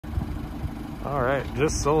All right,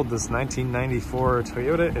 just sold this 1994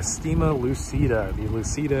 Toyota Estima Lucida. The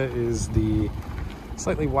Lucida is the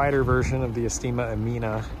slightly wider version of the Estima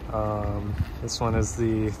Amina. This one is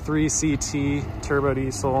the 3CT turbo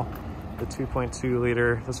diesel, the 2.2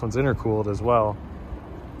 liter. This one's intercooled as well.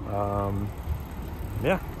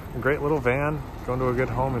 Yeah, a great little van, going to a good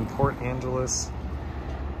home in Port Angeles,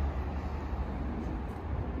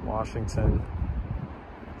 Washington.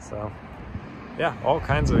 So yeah, all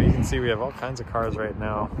kinds of, you can see we have all kinds of cars right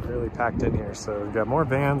now, really packed in here. So we've got more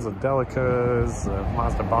vans, the Delicas,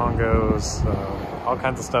 Mazda Bongos, all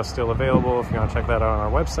kinds of stuff still available. If you want to check that out on our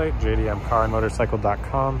website,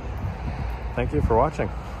 jdmcarandmotorcycle.com. Thank you for watching.